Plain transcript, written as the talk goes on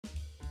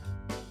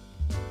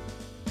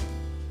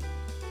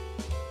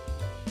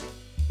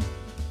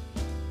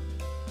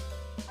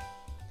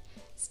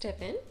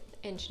Step in,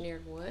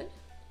 engineered wood,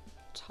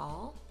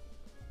 tall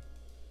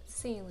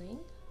ceiling,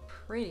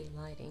 pretty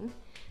lighting.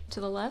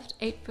 To the left,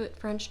 8-foot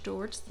French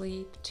doors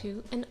lead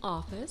to an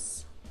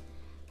office.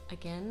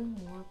 Again,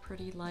 more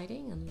pretty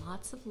lighting and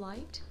lots of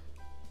light.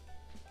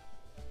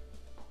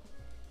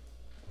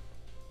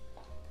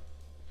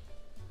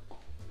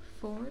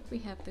 Forward, we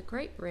have the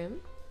great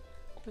room,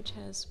 which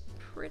has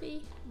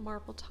pretty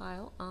marble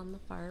tile on the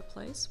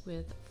fireplace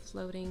with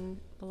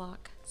floating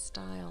block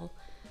style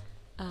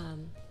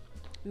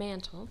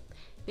mantle.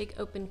 Big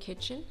open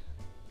kitchen,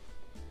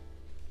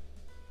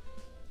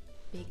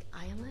 big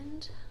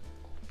island,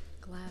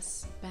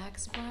 glass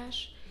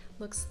backsplash.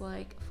 Looks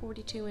like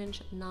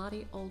 42-inch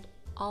knotty old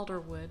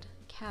alderwood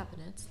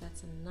cabinets.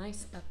 That's a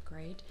nice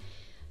upgrade.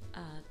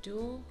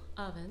 Dual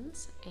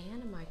ovens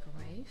and a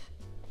microwave.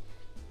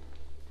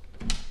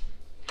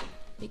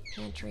 Big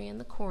pantry in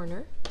the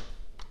corner.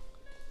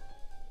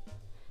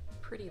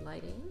 Pretty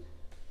lighting.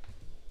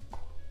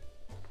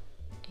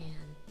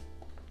 And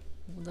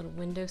a little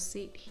window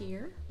seat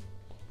here.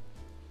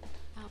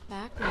 Out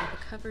back we have a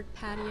covered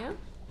patio.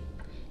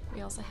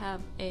 We also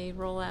have a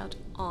rollout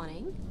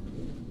awning.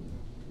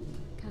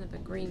 Kind of a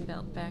green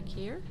belt back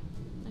here.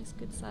 Nice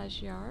good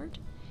sized yard.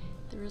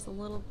 There is a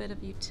little bit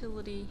of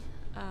utility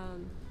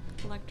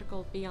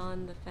electrical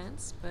beyond the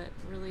fence, but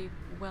really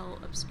well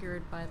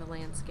obscured by the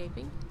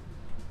landscaping.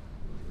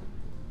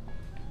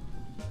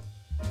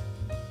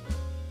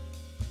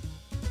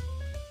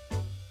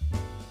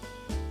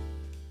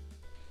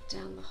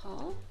 Down the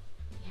hall,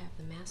 we have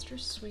the master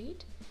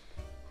suite.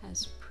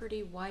 Has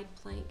pretty wide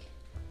plank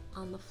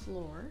on the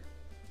floor.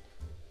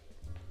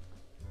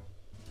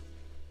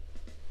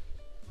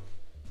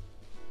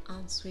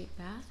 Ensuite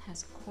bath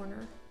has a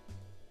corner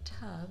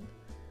tub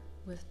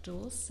with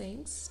dual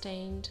sinks,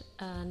 stained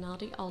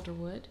knotty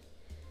alderwood.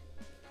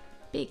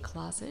 Big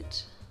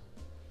closet,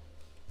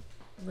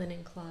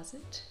 linen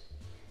closet,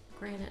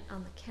 granite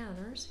on the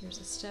counters. Here's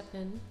a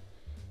step-in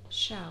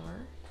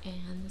shower,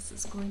 and this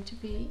is going to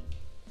be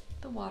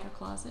the water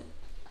closet.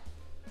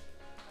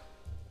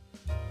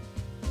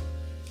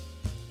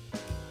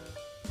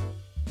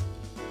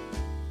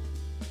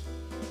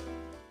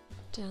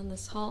 Down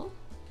this hall,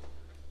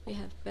 we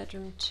have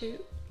bedroom 2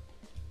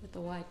 with the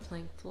wide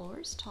plank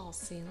floors, tall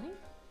ceiling.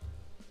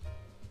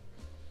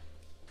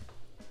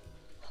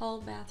 Hall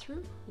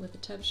bathroom with a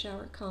tub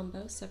shower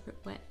combo, separate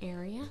wet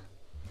area.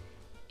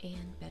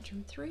 And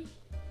bedroom 3.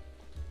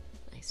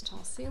 Nice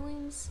tall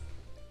ceilings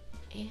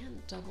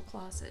and double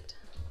closet.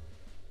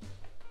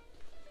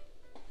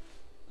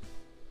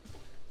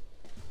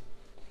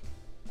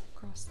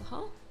 Across the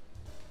hall,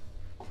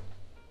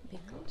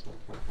 beyond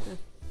the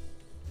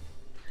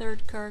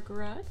 3rd car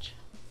garage.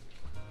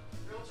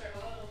 Realtor,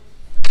 hello.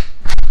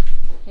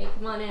 Hey,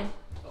 come on in.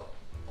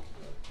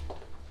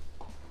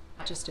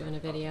 Just doing a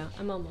video.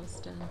 I'm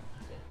almost done.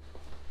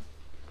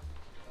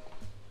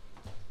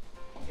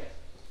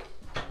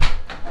 And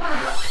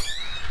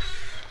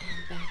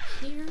back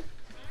here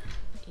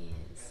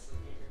is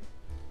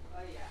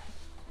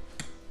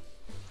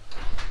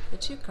the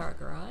 2-car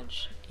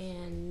garage.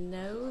 And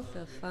no,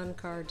 the fun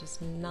car does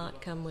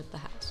not come with the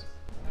house.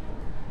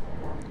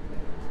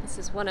 This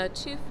is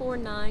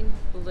 10249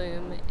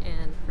 Bloom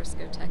in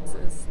Frisco,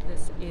 Texas.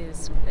 This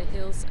is the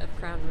hills of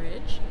Crown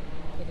Ridge.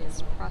 It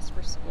is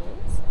Prosper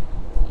Schools,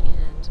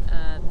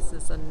 and this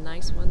is a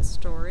nice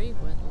 1-story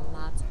with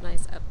lots of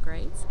nice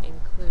upgrades,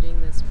 including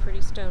this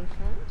pretty stone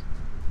front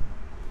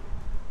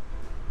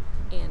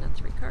and a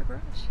 3-car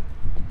garage.